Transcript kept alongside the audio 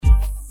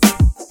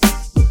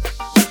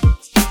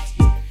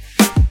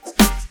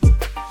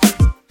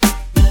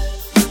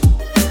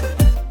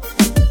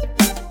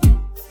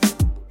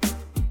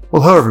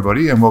Well, hello,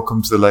 everybody, and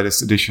welcome to the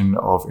latest edition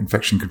of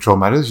Infection Control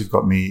Matters. You've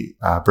got me,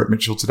 Brett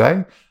Mitchell,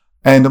 today.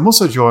 And I'm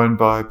also joined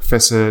by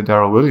Professor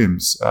Daryl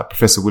Williams.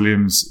 Professor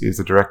Williams is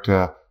the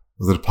Director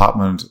of the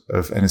Department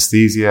of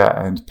Anaesthesia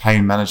and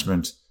Pain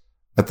Management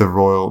at the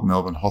Royal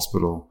Melbourne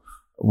Hospital.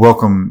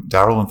 Welcome,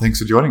 Daryl, and thanks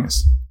for joining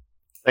us.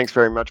 Thanks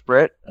very much,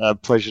 Brett.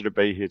 Pleasure to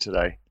be here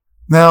today.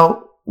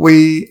 Now,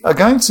 we are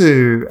going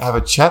to have a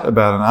chat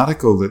about an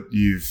article that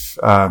you've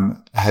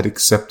had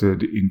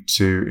accepted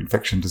into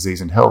Infection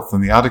Disease and Health.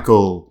 And the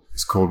article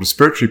is called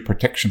Respiratory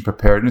Protection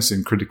Preparedness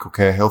in Critical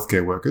Care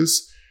Healthcare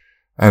Workers.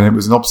 And it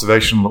was an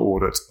observational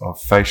audit of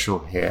facial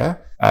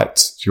hair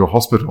at your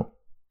hospital.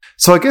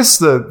 So I guess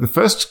the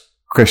first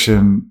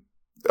question,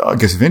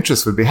 of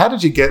interest would be, how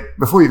did you get,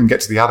 before you even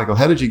get to the article,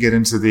 how did you get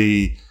into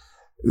the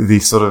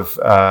sort of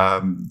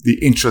the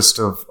interest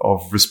of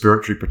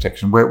respiratory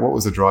protection? What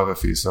was the driver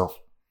for yourself?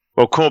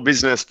 Well, core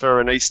business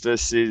for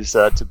anaesthetists is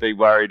to be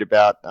worried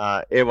about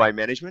airway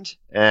management,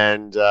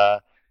 and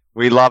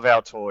we love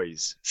our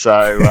toys.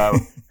 So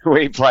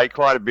we play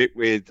quite a bit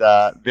with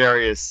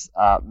various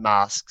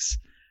masks.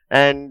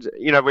 And,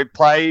 we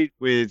played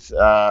with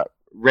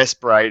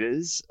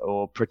respirators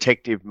or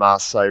protective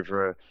masks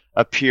over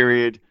a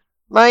period,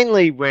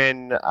 mainly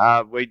when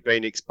we'd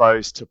been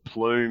exposed to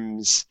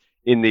plumes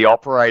in the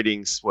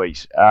operating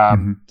suite.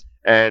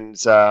 And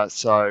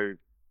so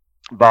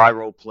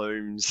viral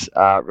plumes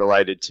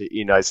related to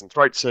ear, nose and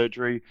throat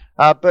surgery,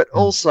 but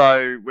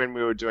also when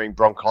we were doing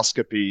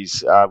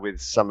bronchoscopies with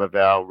some of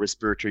our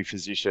respiratory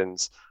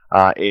physicians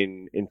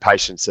in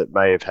patients that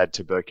may have had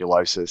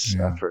tuberculosis,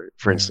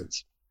 for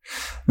instance.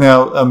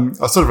 Now,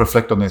 I sort of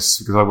reflect on this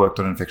because I worked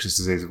on an infectious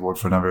disease ward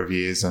for a number of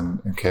years and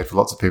cared for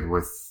lots of people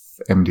with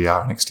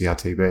MDR and XDR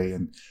TB.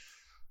 And,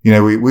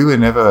 we were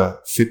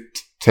never fit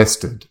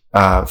tested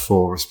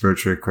for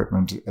respiratory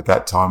equipment at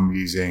that time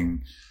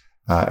using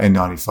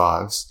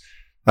N95s.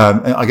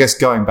 And I guess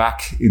going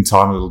back in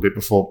time a little bit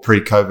before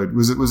pre-COVID,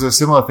 was it a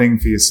similar thing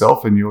for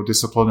yourself in your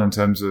discipline in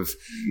terms of,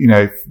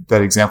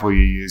 that example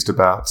you used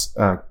about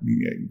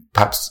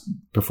perhaps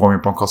performing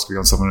bronchoscopy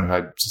on someone who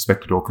had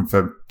suspected or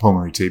confirmed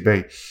pulmonary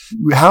TB?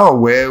 How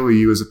aware were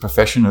you as a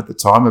profession at the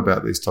time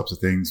about these types of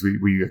things?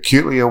 Were you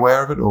acutely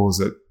aware of it, or was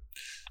it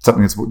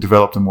something that's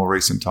developed in more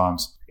recent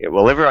times? Yeah,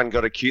 well, everyone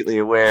got acutely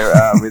aware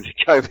with the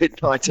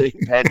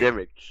COVID-19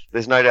 pandemic.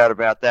 There's no doubt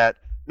about that.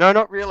 No,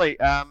 not really.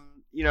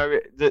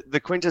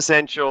 The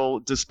quintessential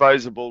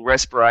disposable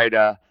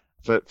respirator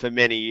for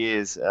many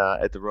years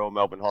at the Royal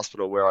Melbourne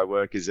Hospital where I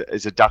work is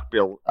a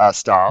duckbill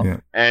style. Yeah.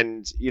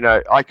 And,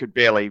 I could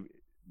barely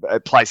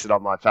place it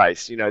on my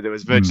face. There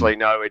was virtually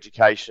no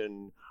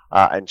education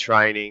and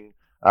training.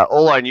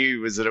 All I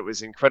knew was that it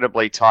was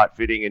incredibly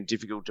tight-fitting and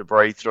difficult to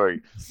breathe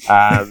through,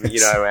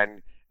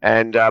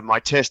 and my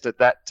test at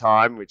that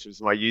time, which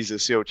was my user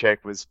seal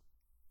check, was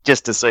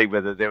just to see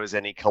whether there was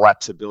any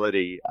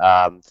collapsibility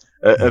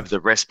of the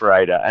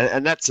respirator.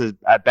 And that's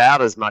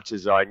about as much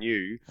as I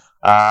knew,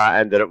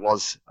 and that it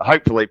was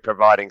hopefully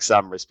providing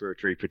some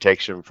respiratory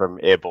protection from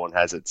airborne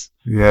hazards.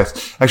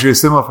 Yes. Actually,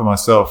 it's similar for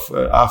myself.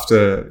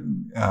 After,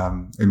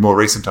 in more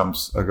recent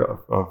times, I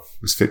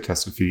was fit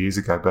tested a few years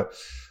ago, but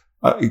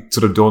it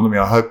sort of dawned on me,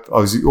 I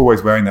was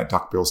always wearing that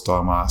duckbill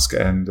style mask,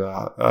 and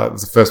it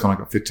was the first one I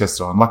got fit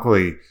tested on.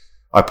 Luckily,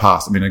 I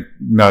passed. I mean,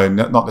 no,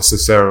 not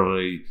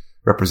necessarily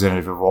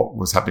representative of what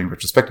was happening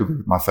retrospectively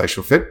with my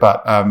facial fit,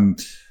 but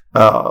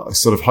I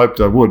sort of hoped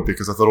I would,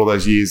 because I thought all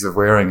those years of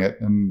wearing it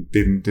and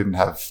didn't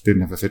have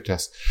a fit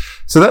test.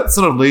 So that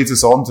sort of leads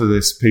us on to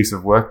this piece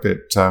of work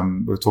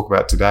that we'll talk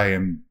about today,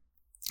 and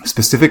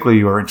specifically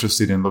you are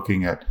interested in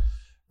looking at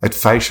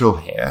facial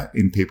hair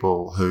in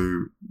people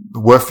who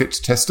were fit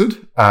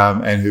tested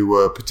and who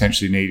were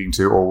potentially needing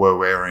to or were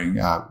wearing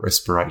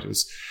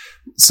respirators.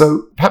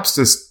 So perhaps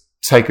just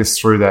take us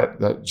through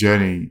that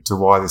journey to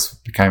why this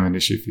became an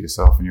issue for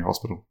yourself in your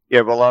hospital. Yeah,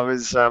 well, I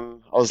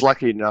was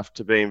lucky enough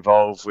to be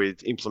involved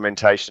with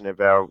implementation of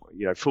our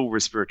full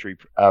respiratory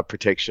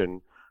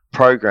protection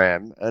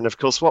program, and of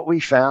course, what we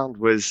found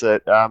was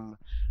that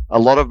a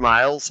lot of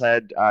males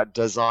had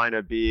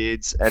designer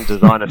beards and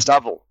designer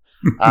stubble.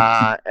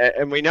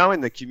 And we know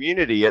in the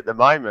community at the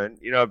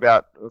moment,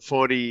 about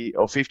 40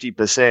 or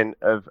 50%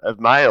 of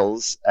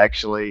males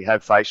actually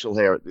have facial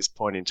hair at this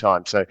point in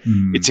time. So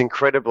it's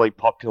incredibly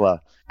popular.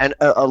 And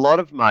a lot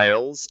of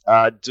males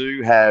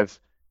do have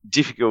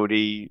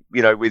difficulty,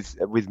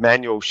 with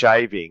manual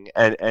shaving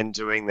and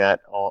doing that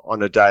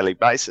on a daily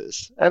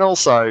basis. And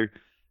also,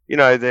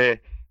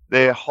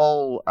 their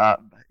whole,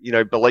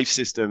 belief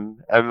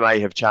system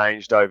may have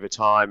changed over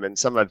time, and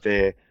some of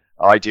their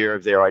idea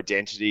of their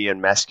identity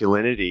and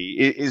masculinity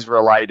is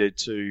related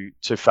to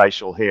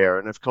facial hair.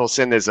 And of course,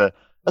 then there's a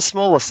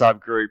smaller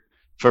subgroup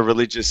for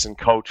religious and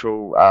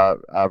cultural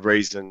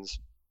reasons,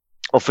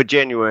 or for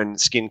genuine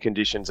skin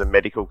conditions and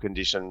medical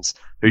conditions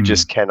who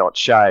just cannot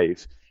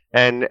shave.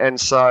 And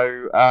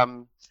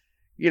so,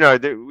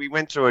 we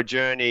went through a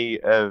journey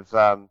of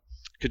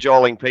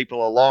cajoling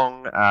people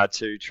along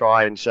to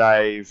try and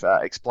shave,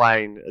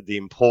 explain the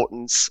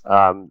importance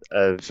of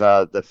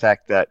the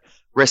fact that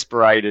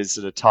respirators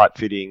that are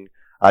tight-fitting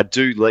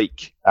do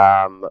leak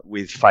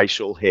with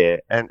facial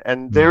hair,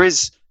 and there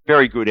is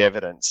very good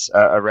evidence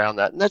around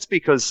that, and that's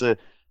because the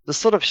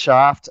sort of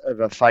shaft of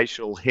a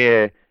facial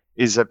hair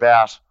is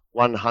about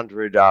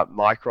 100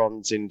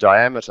 microns in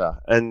diameter,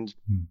 and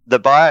the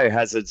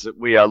biohazards that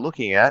we are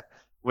looking at,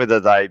 whether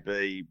they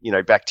be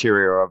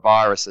bacteria or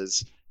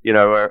viruses,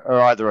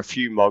 are either a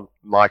few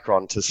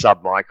micron to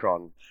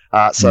submicron.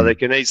 So they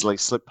can easily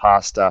slip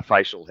past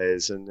facial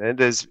hairs, and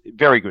there's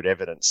very good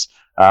evidence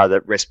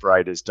that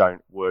respirators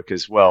don't work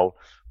as well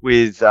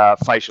with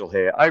facial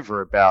hair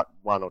over about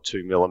 1 or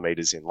 2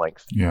 millimeters in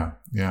length. Yeah.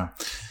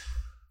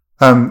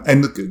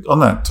 And on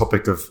that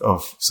topic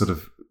of sort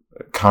of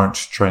current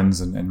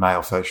trends and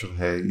male facial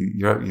hair,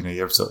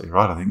 you're absolutely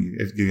right. I think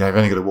you've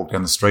only got to walk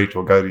down the street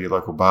or go to your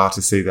local bar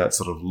to see that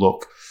sort of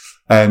look.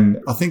 And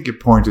I think your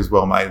point is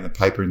well made in the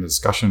paper, in the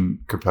discussion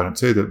component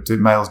too, that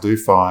males do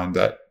find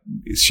that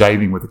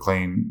shaving with a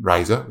clean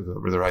razor,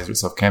 with the razor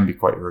itself, can be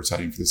quite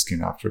irritating for the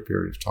skin after a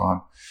period of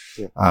time.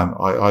 Yeah.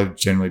 I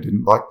generally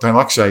don't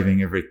like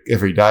shaving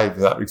every day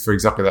for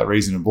exactly that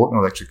reason, and bought an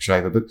electric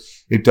shaver, but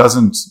it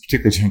doesn't,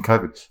 particularly during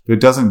COVID, but it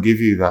doesn't give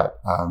you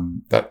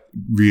that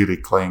really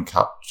clean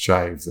cut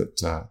shave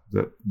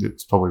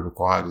that's probably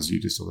required, as you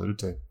just alluded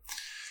to.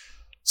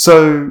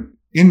 So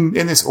in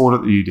this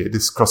audit that you did,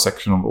 this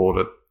cross-sectional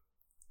audit,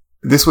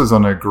 this was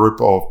on a group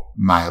of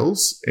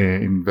males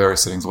in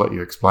various settings. I'll let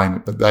you explain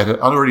it, but they had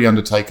already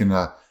undertaken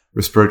a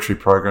respiratory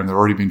program. They'd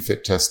already been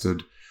fit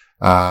tested.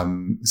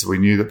 So we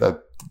knew that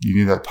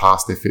they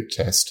passed their fit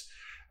test.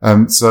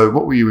 So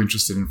what were you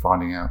interested in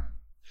finding out?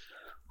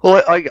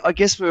 Well, I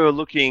guess we were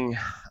looking,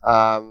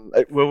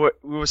 we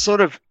were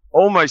sort of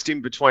almost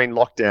in between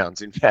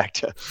lockdowns. In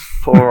fact,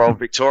 poor old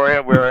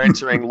Victoria, we were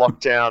entering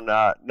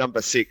lockdown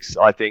number 6,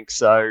 I think.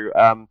 So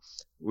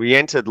we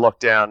entered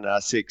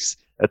lockdown 6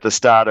 at the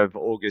start of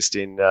August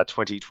in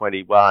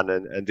 2021,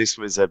 and this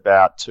was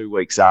about 2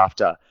 weeks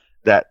after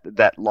that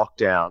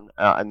lockdown,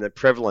 and the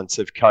prevalence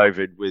of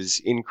COVID was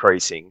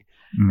increasing.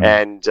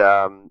 And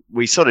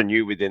we sort of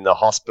knew within the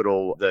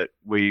hospital that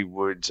we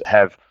would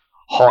have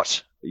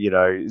hot,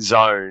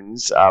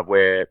 zones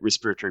where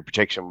respiratory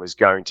protection was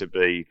going to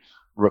be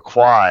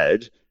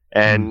required.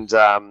 And,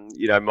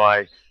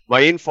 my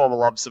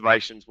informal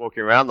observations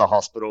walking around the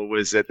hospital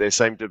was that there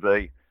seemed to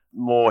be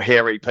more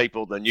hairy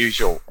people than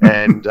usual,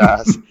 and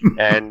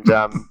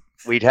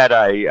we'd had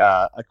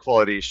a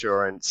quality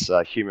assurance,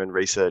 human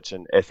research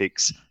and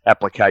ethics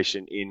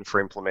application in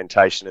for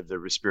implementation of the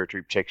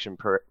respiratory protection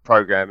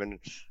program, and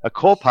a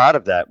core part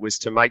of that was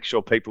to make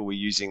sure people were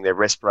using their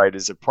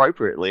respirators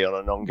appropriately on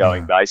an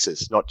ongoing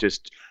basis, not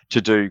just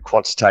to do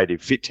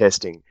quantitative fit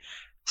testing.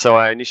 So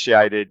I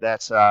initiated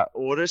that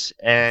audit,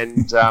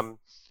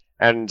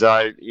 and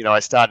I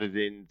started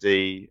in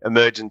the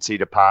emergency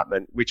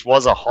department, which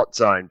was a hot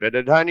zone, but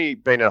it had only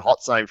been a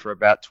hot zone for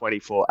about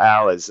 24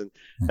 hours. And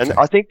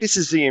I think this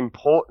is the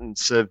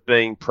importance of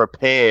being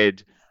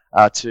prepared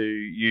to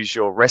use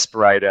your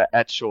respirator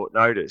at short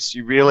notice.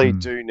 You really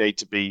do need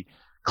to be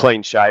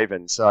clean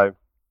shaven. So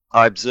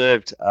I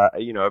observed,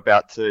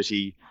 about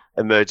 30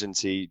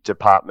 emergency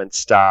department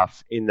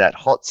staff in that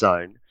hot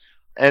zone.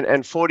 And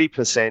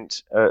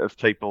 40% of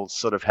people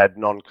sort of had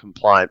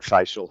non-compliant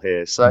facial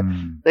hair. So,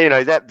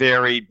 that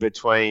varied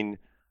between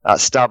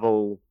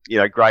stubble,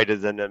 greater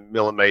than 1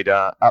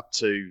 millimeter, up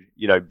to,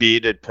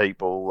 bearded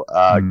people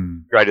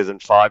greater than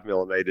 5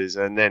 millimeters,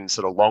 and then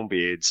sort of long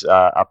beards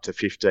up to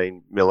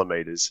 15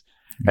 millimeters.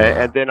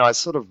 And then I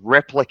sort of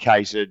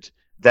replicated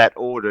that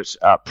audit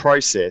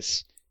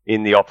process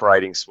in the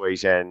operating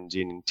suite and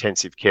in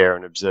intensive care,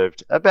 and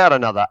observed about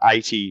another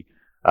 80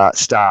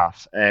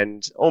 staff,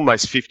 and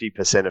almost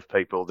 50% of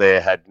people there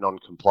had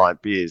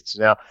non-compliant beards.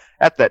 Now,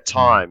 at that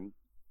time,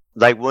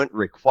 they weren't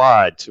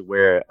required to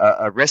wear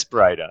a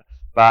respirator,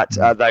 but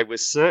they were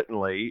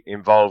certainly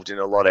involved in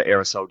a lot of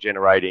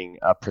aerosol-generating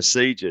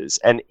procedures,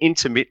 and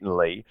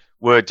intermittently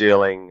were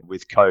dealing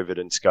with COVID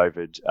and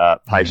SCOVID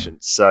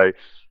patients. So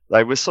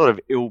they were sort of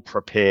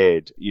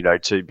ill-prepared,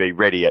 to be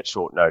ready at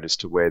short notice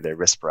to wear their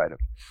respirator.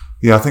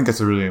 Yeah, I think that's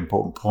a really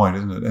important point,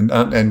 isn't it?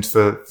 And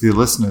for the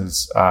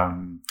listeners,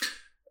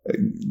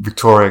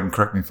 Victoria, and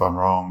correct me if I'm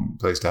wrong,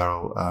 please,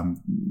 Daryl,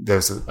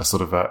 there's a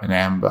sort of an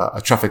amber,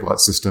 a traffic light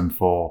system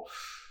for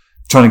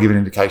trying to give an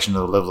indication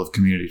of the level of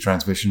community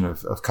transmission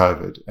of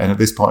COVID. And at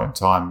this point in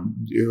time,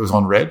 it was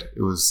on red.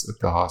 It was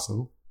at the highest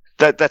level.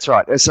 That's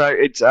right. So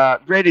it's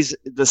red is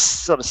the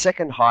sort of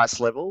second highest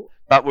level,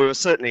 but we were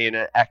certainly in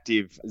an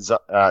active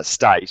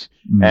state,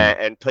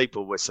 and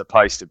people were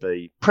supposed to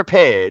be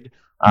prepared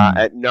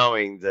at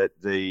knowing that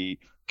the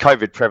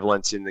COVID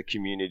prevalence in the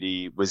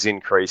community was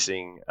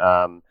increasing.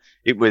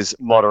 It was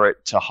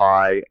moderate to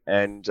high,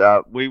 and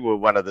we were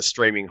one of the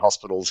streaming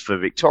hospitals for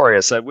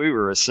Victoria, so we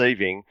were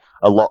receiving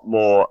a lot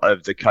more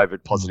of the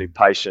COVID positive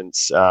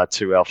patients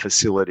to our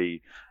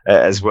facility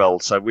as well.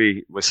 So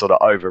we were sort of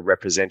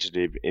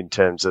over-representative in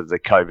terms of the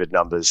COVID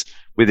numbers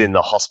within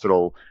the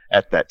hospital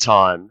at that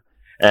time.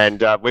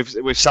 And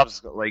we've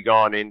subsequently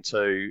gone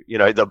into,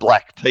 the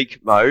black peak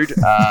mode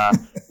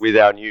with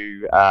our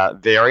new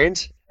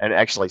variant. and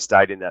actually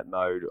stayed in that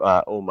mode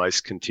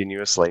almost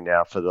continuously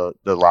now for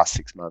the last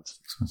 6 months.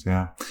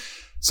 Yeah.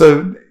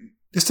 So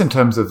just in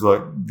terms of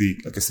like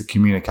the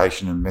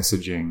communication and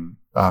messaging,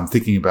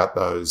 thinking about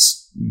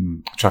those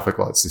traffic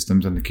light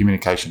systems and the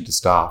communication to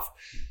staff,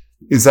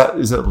 is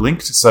it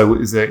linked? So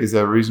is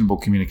there reasonable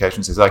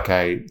communication that says,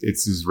 okay,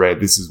 this is red,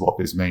 this is what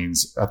this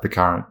means at the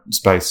current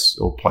space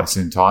or place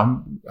in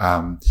time?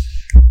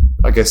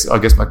 I guess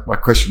my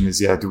question is,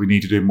 do we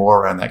need to do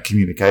more around that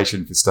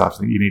communication for staff?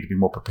 You need to be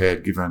more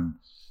prepared given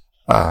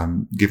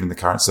the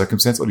current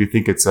circumstance, or do you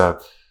think it's a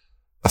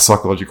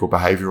psychological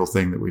behavioural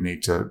thing that we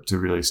need to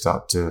really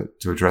start to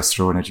address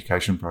through an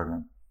education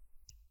program?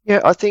 Yeah,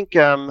 I think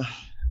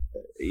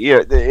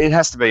it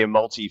has to be a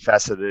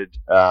multifaceted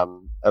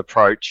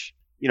approach.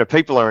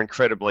 People are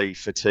incredibly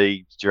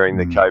fatigued during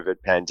the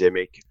COVID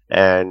pandemic,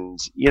 and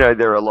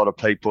there are a lot of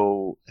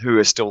people who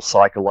are still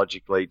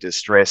psychologically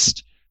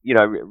distressed.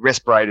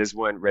 Respirators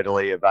weren't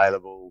readily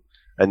available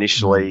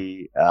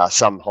initially.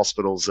 Some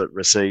hospitals that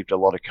received a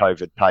lot of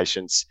COVID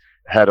patients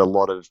had a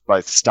lot of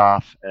both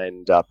staff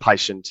and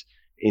patient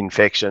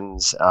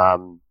infections.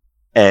 And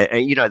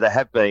they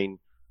have been,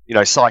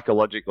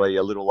 psychologically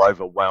a little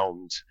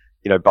overwhelmed,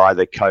 by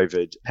the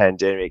COVID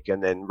pandemic,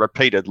 and then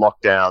repeated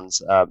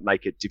lockdowns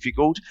make it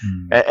difficult.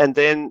 And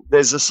then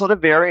there's a sort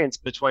of variance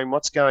between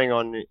what's going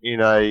on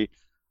in a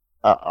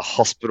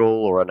hospital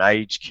or an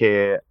aged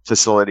care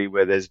facility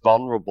where there's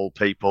vulnerable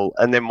people,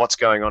 and then what's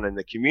going on in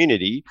the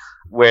community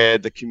where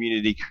the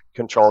community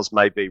controls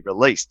may be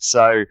released.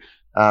 So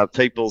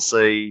people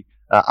see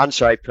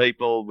unshaved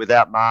people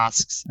without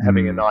masks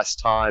having a nice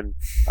time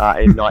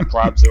in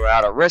nightclubs or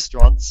out at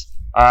restaurants,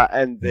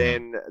 and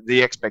then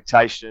the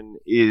expectation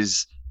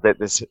is that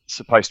they're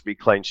supposed to be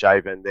clean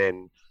shaven,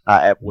 then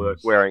at work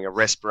wearing a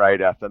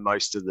respirator for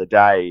most of the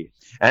day.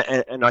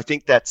 And I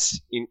think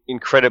that's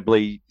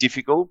incredibly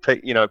difficult.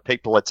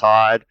 People are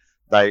tired.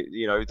 They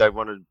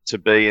wanted to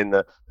be in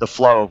the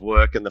flow of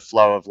work and the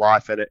flow of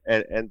life.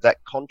 And that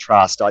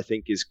contrast, I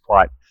think, is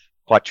quite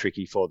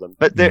tricky for them.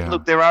 But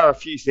there are a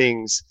few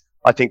things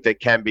I think that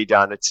can be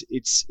done.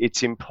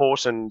 It's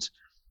important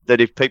that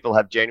if people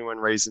have genuine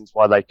reasons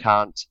why they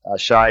can't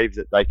shave,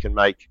 that they can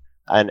make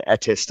an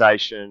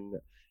attestation.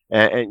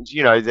 And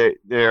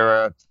there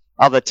are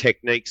other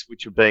techniques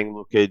which are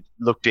being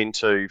looked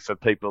into for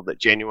people that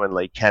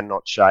genuinely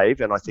cannot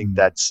shave, and I think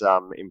that's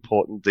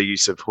important. The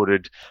use of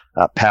hooded,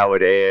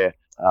 powered air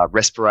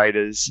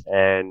respirators,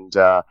 and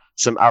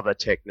some other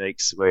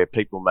techniques where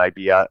people may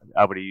be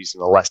able to use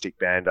an elastic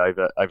band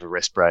over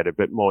respirator,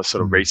 but more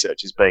sort of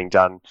research is being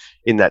done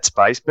in that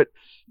space. But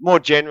more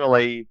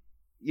generally,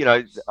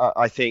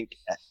 I think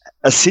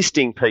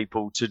assisting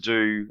people to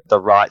do the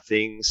right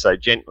things, so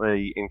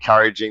gently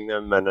encouraging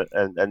them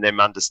and them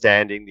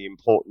understanding the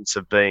importance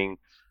of being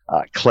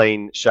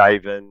clean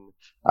shaven,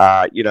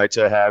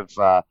 to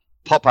have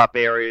pop-up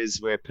areas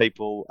where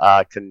people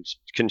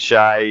can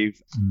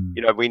shave.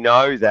 We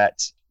know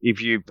that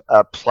if you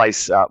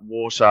place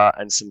water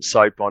and some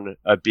soap on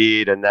a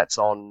beard, and that's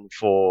on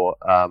for,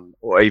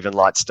 or even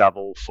light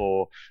stubble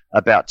for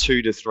about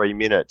 2 to 3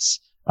 minutes,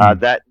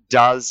 that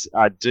does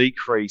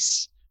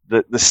decrease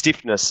the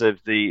stiffness of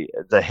the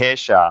hair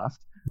shaft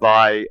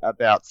by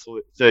about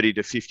 30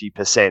 to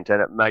 50%,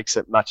 and it makes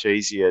it much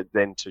easier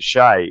then to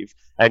shave,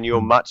 and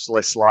you're much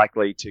less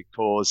likely to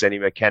cause any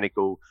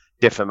mechanical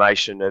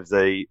deformation of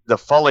the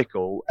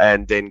follicle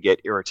and then get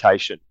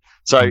irritation.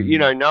 So,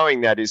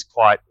 knowing that is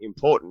quite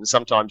important.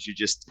 Sometimes you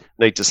just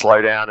need to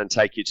slow down and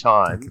take your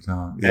time.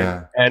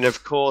 Yeah. And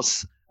of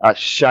course,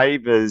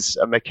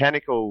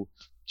 mechanical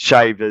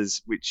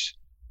shavers, which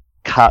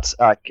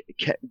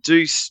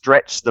do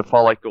stretch the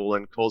follicle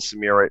and cause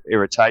some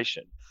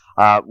irritation.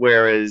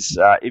 Whereas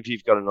if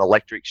you've got an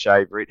electric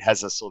shaver, it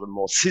has a sort of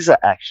more scissor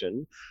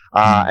action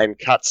and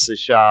cuts the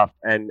shaft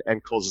and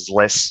causes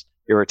less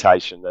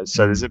irritation.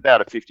 So there's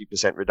about a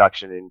 50%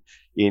 reduction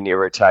in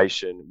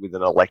irritation with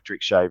an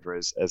electric shaver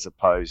as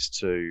opposed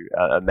to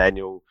a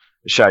manual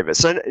shaver.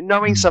 So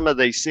knowing some of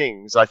these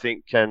things, I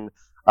think, can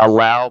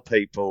allow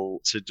people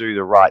to do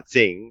the right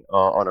thing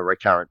on a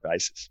recurrent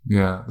basis.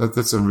 Yeah,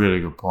 that's a really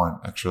good point.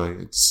 Actually,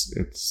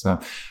 it's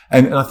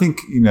and I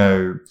think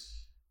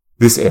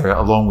this area,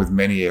 along with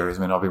many areas.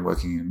 I mean, I've been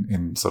working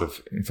in sort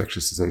of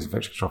infectious disease,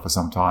 infection control for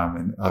some time,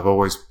 and I've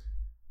always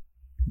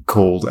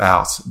called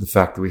out the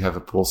fact that we have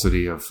a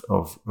paucity of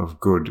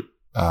good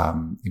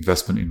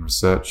investment in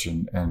research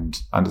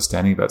and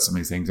understanding about some of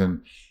these things.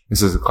 And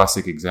this is a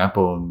classic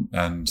example,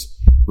 and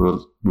we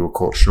were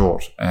caught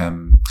short.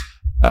 And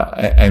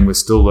we're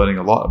still learning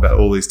a lot about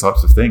all these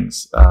types of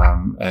things,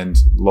 and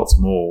lots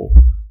more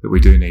that we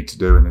do need to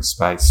do in this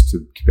space to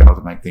be able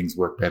to make things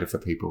work better for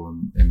people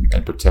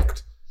and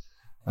protect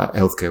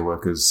healthcare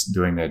workers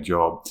doing their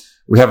job.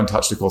 We haven't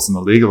touched, of course, on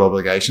the legal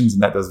obligations,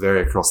 and that does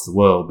vary across the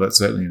world, but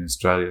certainly in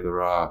Australia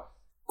there are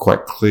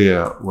quite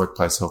clear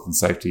workplace health and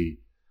safety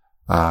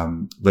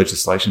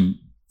legislation.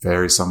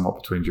 Varies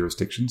somewhat between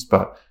jurisdictions,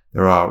 but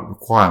there are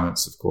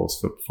requirements, of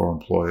course, for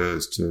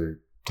employers to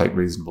take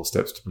reasonable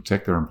steps to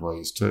protect their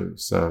employees too.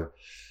 So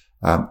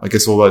I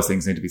guess all those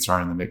things need to be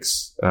thrown in the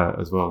mix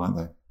as well, don't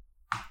they?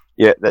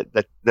 Yeah,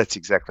 that's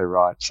exactly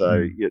right.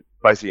 So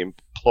both the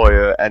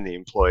employer and the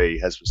employee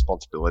has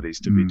responsibilities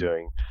to be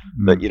doing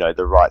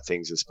the right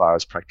things as far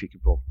as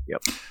practicable.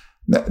 Yep.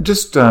 Now,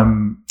 just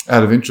out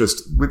of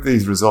interest, with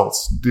these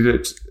results,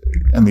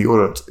 and the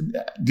audit,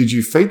 did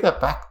you feed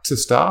that back to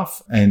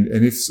staff and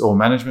if or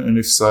management, and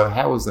if so,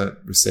 how was that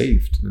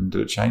received, and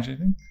did it change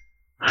anything?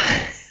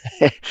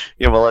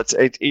 Yeah, well,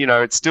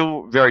 it's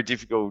still very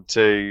difficult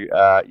to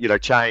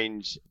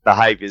change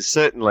behaviours.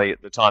 Certainly,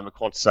 at the time of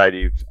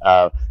quantitative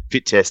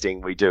fit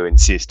testing, we do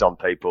insist on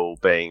people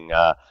being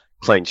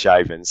clean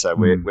shaven. So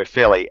we're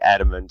fairly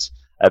adamant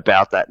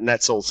about that, and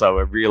that's also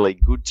a really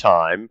good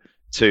time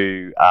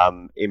to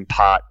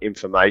impart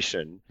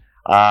information.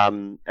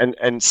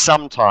 And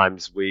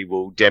sometimes we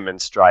will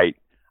demonstrate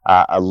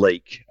a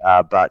leak,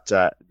 but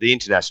the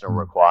international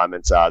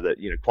requirements are that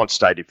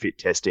quantitative fit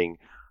testing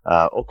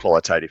or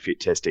qualitative fit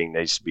testing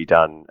needs to be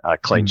done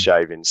clean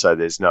shaven, so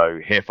there's no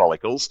hair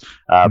follicles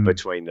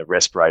between the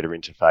respirator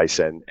interface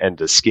and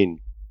the skin.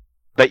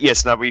 But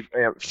yes, no, we've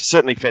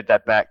certainly fed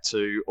that back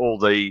to all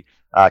the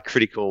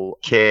critical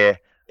care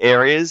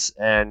areas,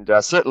 and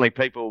certainly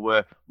people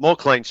were more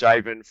clean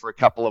shaven for a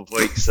couple of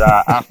weeks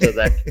after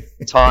that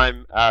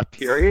time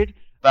period.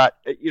 But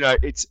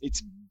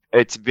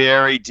it's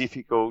very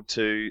difficult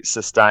to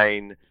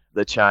sustain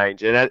the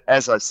change. And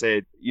as I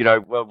said,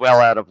 we're well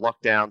out of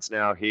lockdowns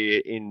now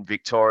here in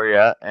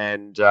Victoria,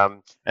 and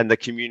the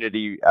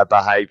community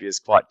behaviour is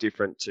quite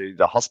different to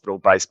the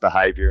hospital-based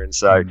behaviour, and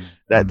so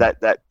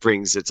that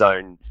brings its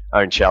own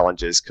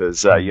challenges,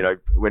 because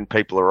when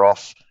people are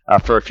off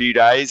for a few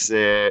days,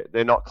 they're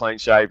not clean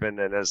shaven,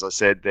 and as I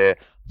said, they're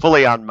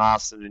fully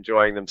unmasked and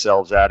enjoying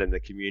themselves out in the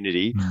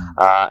community,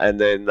 and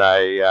then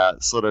they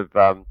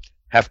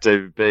have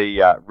to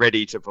be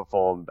ready to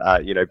perform,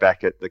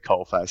 back at the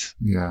coalface.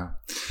 Yeah.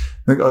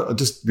 I'll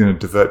just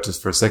divert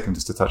just for a second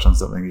just to touch on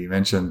something that you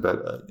mentioned, but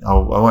I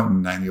won't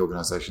name the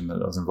organisation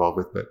that I was involved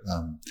with, but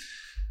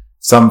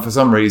for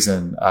some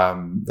reason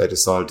they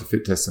decided to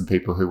fit test some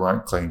people who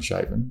weren't clean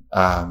shaven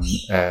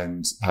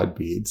and had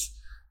beards,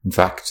 in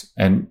fact,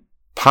 and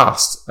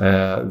passed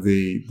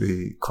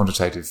the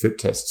quantitative fit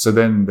test. So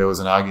then there was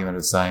an argument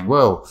of saying,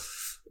 well,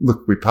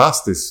 look, we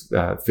passed this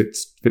fit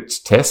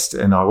test,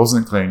 and I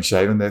wasn't clean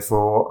shaven.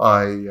 Therefore,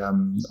 I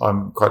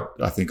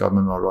think I'm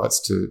in my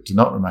rights to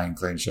not remain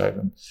clean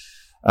shaven.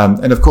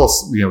 And of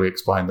course, we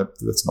explained that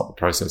that's not the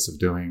process of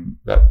doing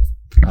that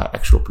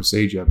actual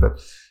procedure.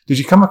 But did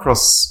you come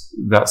across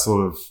that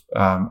sort of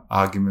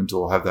argument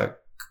or have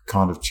that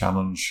kind of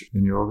challenge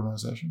in your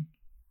organisation?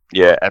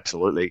 Yeah,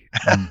 absolutely.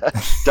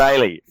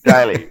 Daily.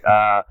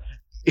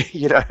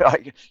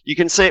 You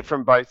can see it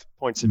from both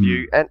points of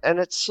view, and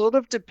it sort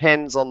of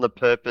depends on the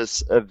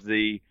purpose of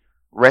the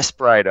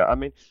respirator. I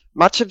mean,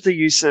 much of the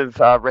use of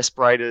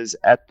respirators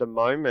at the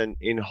moment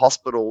in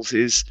hospitals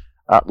is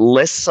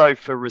less so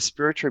for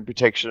respiratory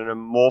protection and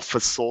more for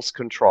source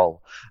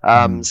control.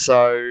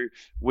 So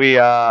we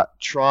are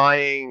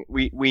trying,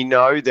 we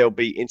know there'll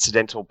be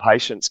incidental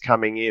patients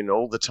coming in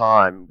all the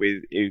time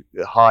with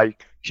high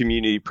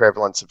community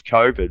prevalence of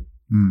COVID.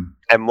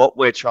 And what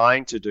we're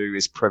trying to do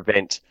is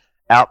prevent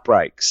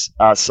outbreaks.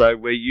 So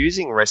we're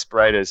using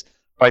respirators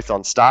both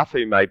on staff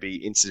who may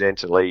be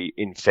incidentally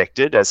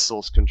infected as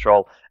source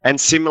control, and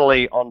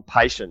similarly on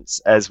patients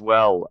as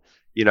well,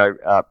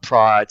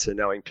 prior to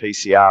knowing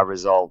PCR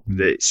result,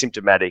 the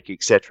symptomatic,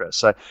 etc.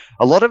 So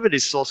a lot of it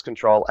is source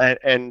control,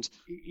 and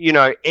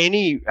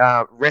any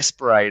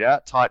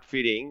respirator tight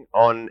fitting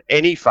on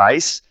any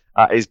face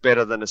is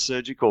better than a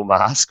surgical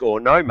mask or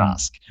no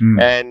mask.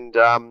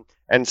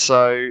 And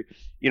so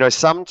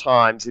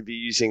sometimes if you're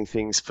using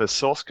things for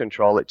source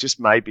control, it just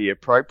may be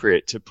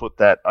appropriate to put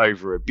that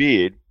over a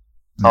beard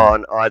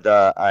on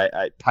either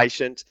a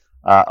patient,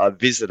 a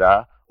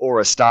visitor, or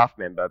a staff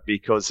member,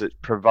 because it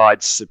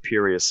provides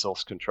superior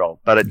source control.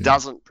 But it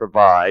doesn't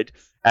provide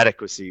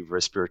adequacy of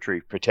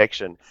respiratory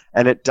protection,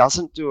 and it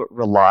doesn't do it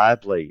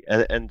reliably.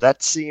 And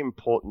that's the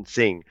important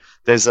thing.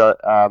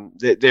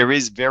 There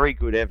is very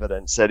good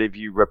evidence that if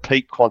you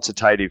repeat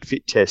quantitative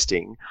fit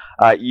testing,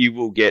 you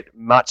will get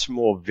much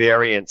more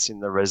variance in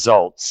the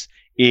results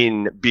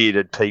in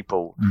bearded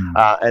people.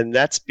 And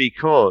that's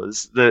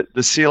because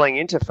the sealing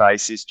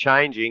interface is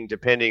changing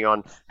depending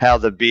on how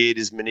the beard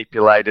is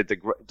manipulated,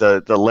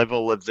 the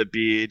level of the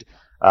beard,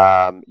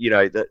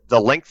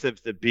 the length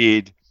of the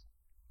beard.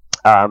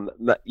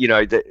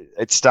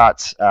 It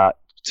starts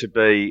to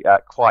be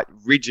quite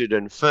rigid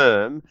and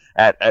firm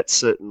at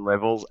certain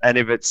levels, and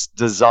if it's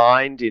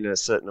designed in a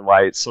certain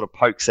way, it sort of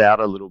pokes out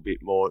a little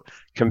bit more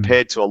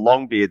compared to a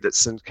long beard that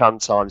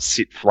sometimes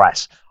sit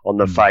flat on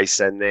the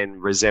face and then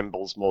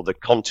resembles more the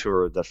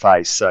contour of the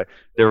face. So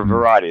there are a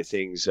variety of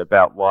things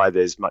about why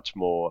there's much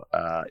more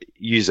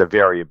user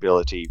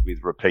variability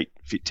with repeat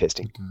fit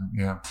testing.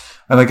 Yeah,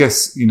 and I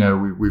guess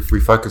we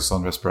focus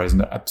on respirators,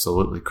 and they're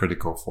absolutely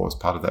critical for as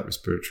part of that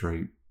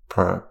respiratory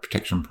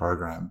protection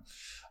program.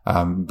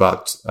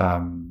 But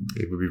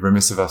it would be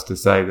remiss of us to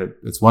say that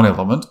it's one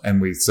element, and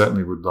we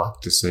certainly would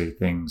like to see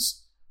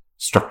things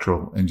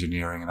structural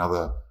engineering and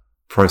other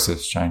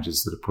process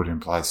changes that are put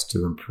in place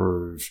to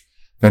improve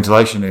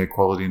ventilation, air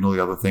quality, and all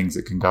the other things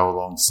that can go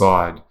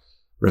alongside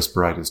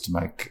respirators to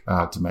make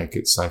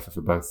it safer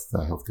for both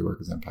healthcare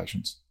workers and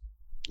patients.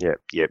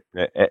 Yep,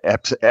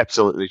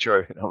 absolutely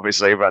true. And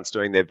obviously, everyone's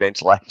doing their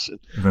ventilation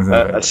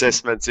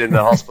assessments in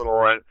the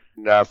hospital and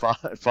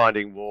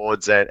finding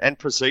wards and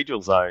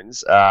procedural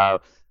zones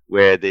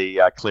where the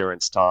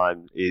clearance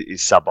time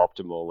is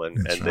suboptimal,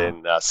 and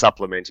then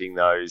supplementing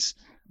those,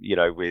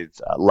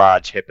 with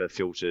large HEPA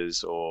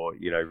filters or,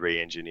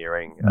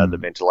 re-engineering the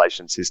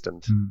ventilation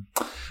systems.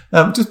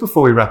 Just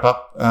before we wrap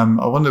up,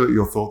 I wonder what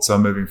your thoughts are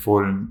moving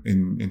forward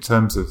in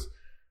terms of,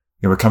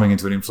 we're coming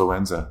into an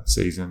influenza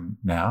season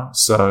now.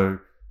 So,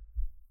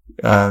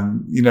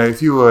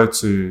 if you were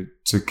to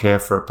care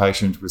for a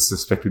patient with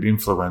suspected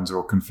influenza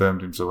or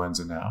confirmed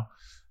influenza now,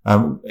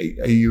 are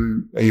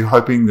you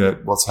hoping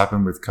that what's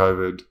happened with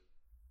COVID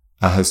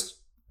has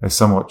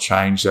somewhat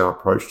changed our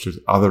approach to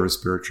other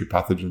respiratory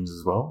pathogens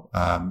as well,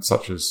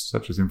 such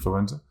as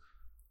influenza?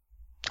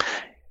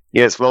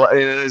 Yes, well,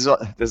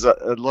 there's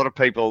a lot of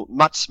people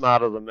much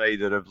smarter than me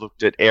that have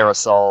looked at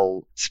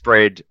aerosol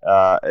spread,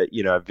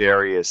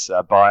 various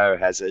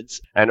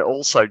biohazards, and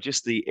also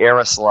just the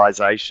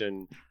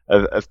aerosolization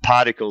of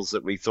particles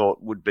that we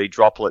thought would be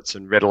droplets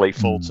and readily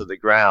fall to the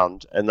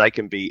ground, and they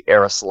can be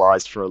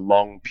aerosolized for a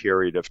long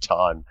period of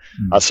time.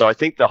 So I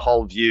think the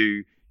whole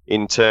view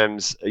in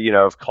terms,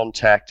 of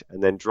contact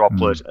and then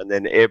droplet and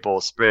then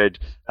airborne spread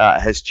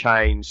has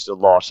changed a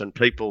lot, and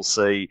people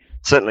see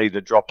certainly the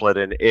droplet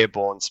and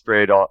airborne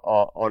spread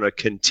on a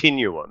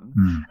continuum,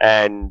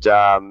 and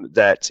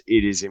that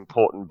it is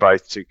important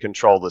both to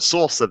control the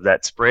source of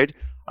that spread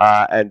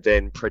and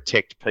then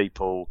protect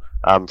people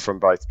from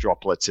both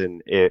droplets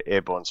and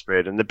airborne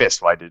spread. And the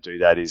best way to do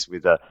that is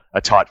with a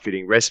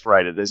tight-fitting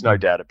respirator. There's no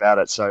doubt about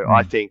it. So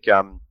I think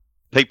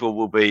people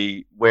will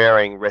be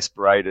wearing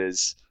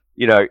respirators,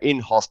 in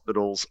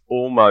hospitals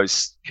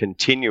almost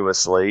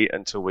continuously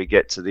until we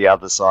get to the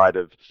other side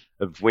of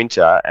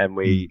winter, and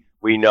we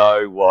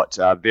know what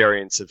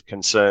variants of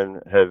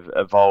concern have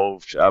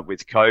evolved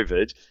with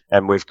COVID,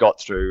 and we've got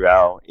through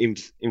our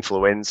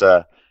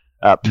influenza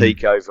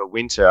peak over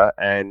winter,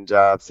 and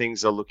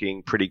things are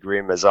looking pretty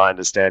grim, as I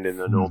understand, in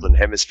the Northern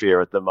Hemisphere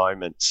at the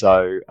moment.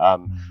 So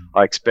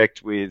I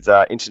expect with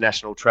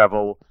international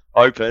travel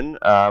open,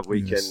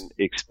 we can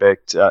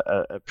expect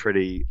a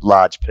pretty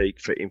large peak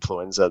for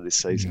influenza this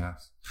season.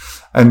 Yes.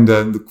 And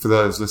for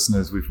those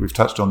listeners, we've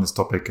touched on this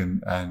topic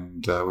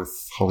and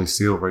with Holly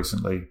Seal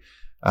recently,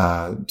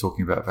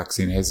 talking about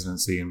vaccine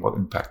hesitancy and what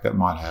impact that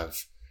might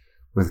have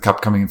with the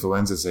upcoming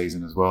influenza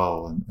season as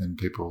well, and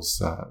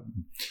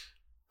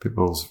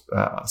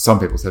some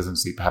people's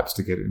hesitancy perhaps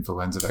to get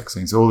influenza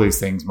vaccines. All these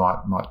things might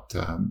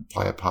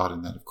play a part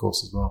in that, of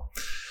course, as well.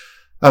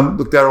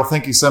 Look, Daryl,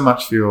 thank you so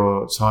much for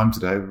your time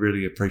today. We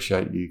really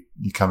appreciate you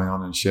coming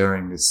on and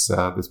sharing this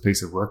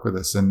piece of work with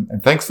us, and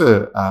thanks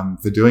for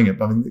doing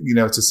it. I mean,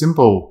 it's a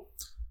simple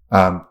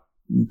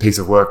piece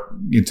of work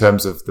in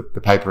terms of the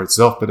paper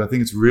itself, but I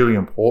think it's really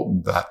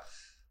important that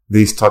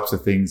these types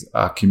of things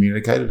are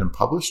communicated and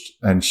published,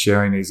 and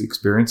sharing these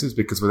experiences,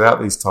 because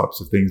without these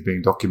types of things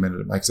being documented,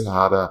 it makes it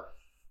harder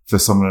for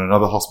someone in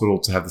another hospital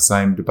to have the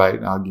same debate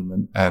and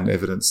argument and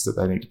evidence that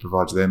they need to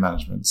provide to their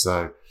management.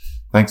 So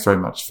thanks very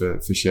much for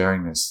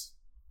sharing this.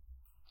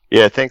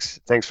 Yeah, thanks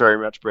very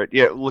much, Brett.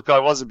 Yeah, look, I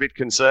was a bit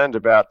concerned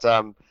about,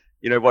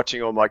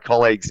 watching all my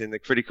colleagues in the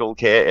critical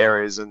care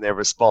areas and their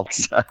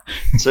response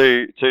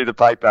to the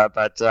paper,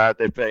 but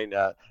they've been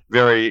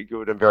very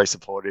good and very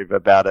supportive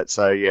about it.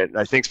 So,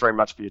 thanks very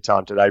much for your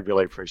time today.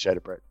 Really appreciate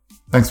it, Brett.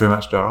 Thanks very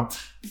much, Daryl.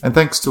 And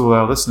thanks to all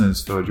our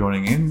listeners for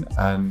joining in.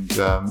 And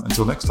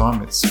until next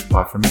time, it's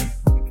bye from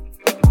me.